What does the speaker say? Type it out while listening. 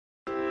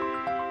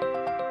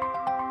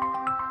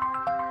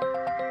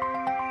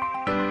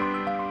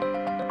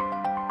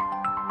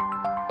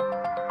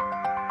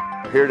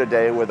here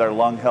today with our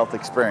lung health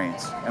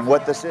experience. And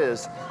what this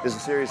is a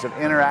series of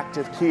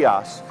interactive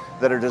kiosks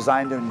that are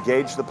designed to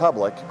engage the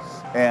public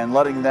and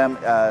letting them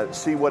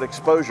see what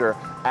exposure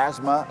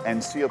asthma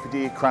and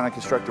COPD, chronic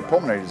obstructive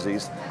pulmonary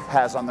disease,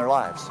 has on their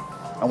lives.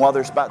 And while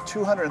there's about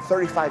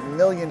 235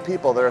 million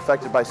people that are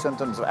affected by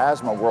symptoms of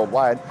asthma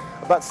worldwide,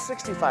 about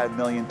 65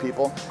 million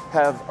people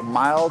have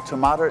mild to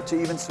moderate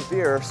to even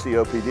severe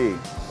COPD.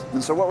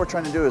 And so what we're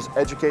trying to do is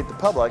educate the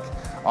public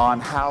on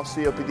how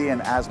COPD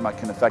and asthma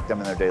can affect them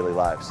in their daily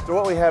lives. So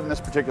what we have in this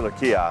particular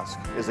kiosk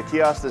is a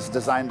kiosk that's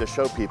designed to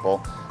show people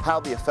how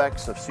the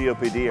effects of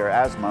COPD or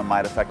asthma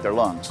might affect their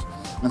lungs.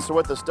 And so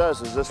what this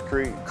does is this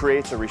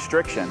creates a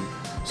restriction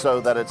so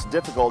that it's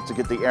difficult to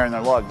get the air in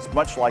their lungs,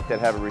 much like they'd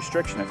have a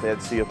restriction if they had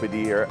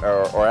COPD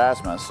or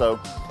asthma. So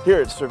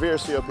here at severe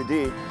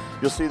COPD,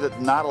 you'll see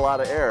that not a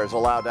lot of air is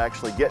allowed to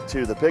actually get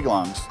to the pig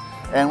lungs.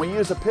 And we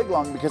use a pig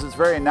lung because it's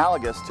very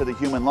analogous to the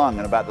human lung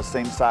and about the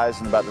same size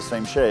and about the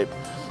same shape.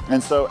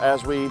 And so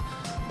as we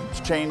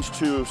change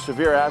to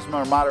severe asthma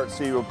or moderate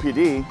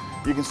COPD,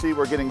 you can see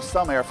we're getting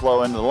some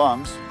airflow into the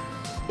lungs.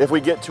 If we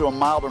get to a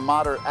mild or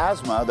moderate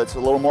asthma that's a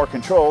little more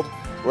controlled,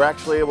 we're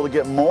actually able to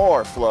get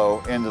more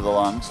flow into the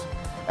lungs.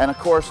 And of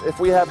course,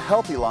 if we have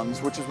healthy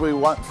lungs, which is what we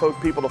want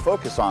people to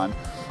focus on,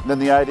 then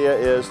the idea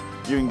is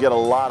you can get a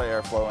lot of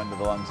airflow into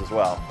the lungs as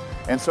well.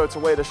 And so it's a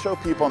way to show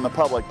people in the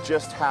public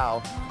just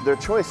how their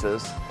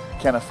choices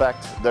can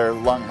affect their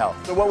lung health.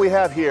 So what we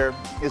have here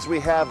is we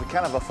have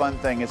kind of a fun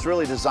thing. It's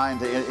really designed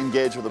to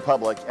engage with the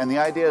public. And the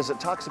idea is it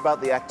talks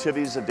about the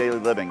activities of daily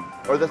living,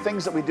 or the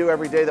things that we do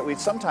every day that we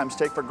sometimes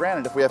take for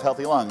granted if we have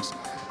healthy lungs.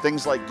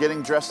 Things like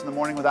getting dressed in the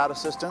morning without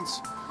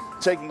assistance,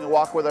 taking a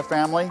walk with our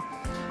family,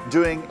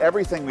 doing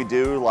everything we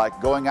do, like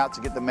going out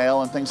to get the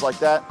mail and things like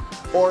that,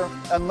 or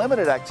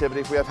unlimited activity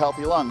if we have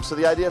healthy lungs. So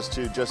the idea is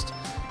to just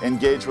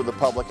engage with the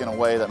public in a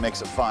way that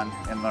makes it fun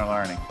in their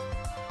learning.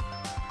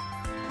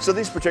 So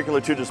these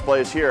particular two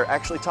displays here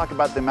actually talk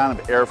about the amount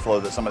of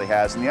airflow that somebody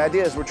has, and the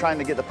idea is we're trying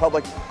to get the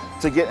public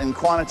to get in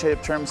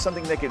quantitative terms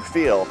something they can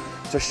feel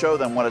to show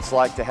them what it's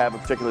like to have a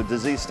particular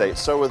disease state.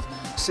 So with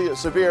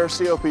severe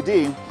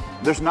COPD,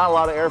 there's not a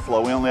lot of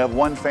airflow. We only have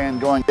one fan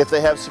going. If they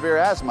have severe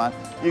asthma,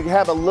 you can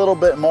have a little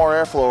bit more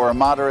airflow or a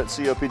moderate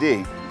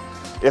COPD.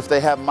 If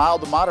they have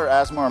mild to moderate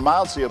asthma or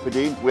mild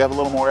COPD, we have a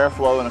little more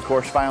airflow. And of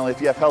course, finally,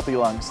 if you have healthy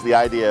lungs, the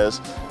idea is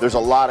there's a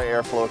lot of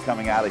airflow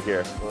coming out of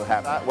here.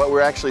 What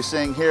we're actually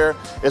seeing here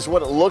is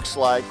what it looks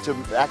like to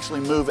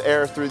actually move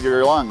air through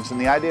your lungs. And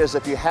the idea is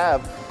if you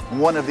have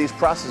one of these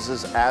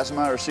processes,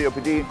 asthma or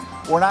COPD,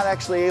 we're not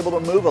actually able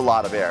to move a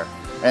lot of air.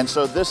 And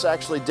so this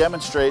actually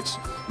demonstrates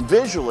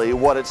visually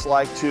what it's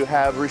like to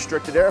have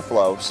restricted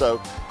airflow.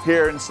 So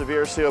here in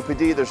severe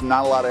COPD, there's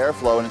not a lot of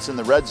airflow and it's in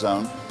the red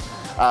zone.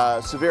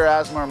 Severe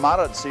asthma or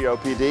moderate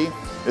COPD,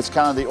 it's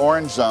kind of the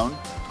orange zone.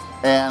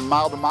 And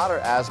mild to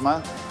moderate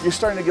asthma, you're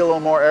starting to get a little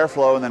more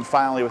airflow, and then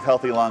finally with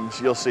healthy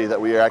lungs, you'll see that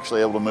we are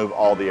actually able to move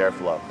all the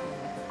airflow.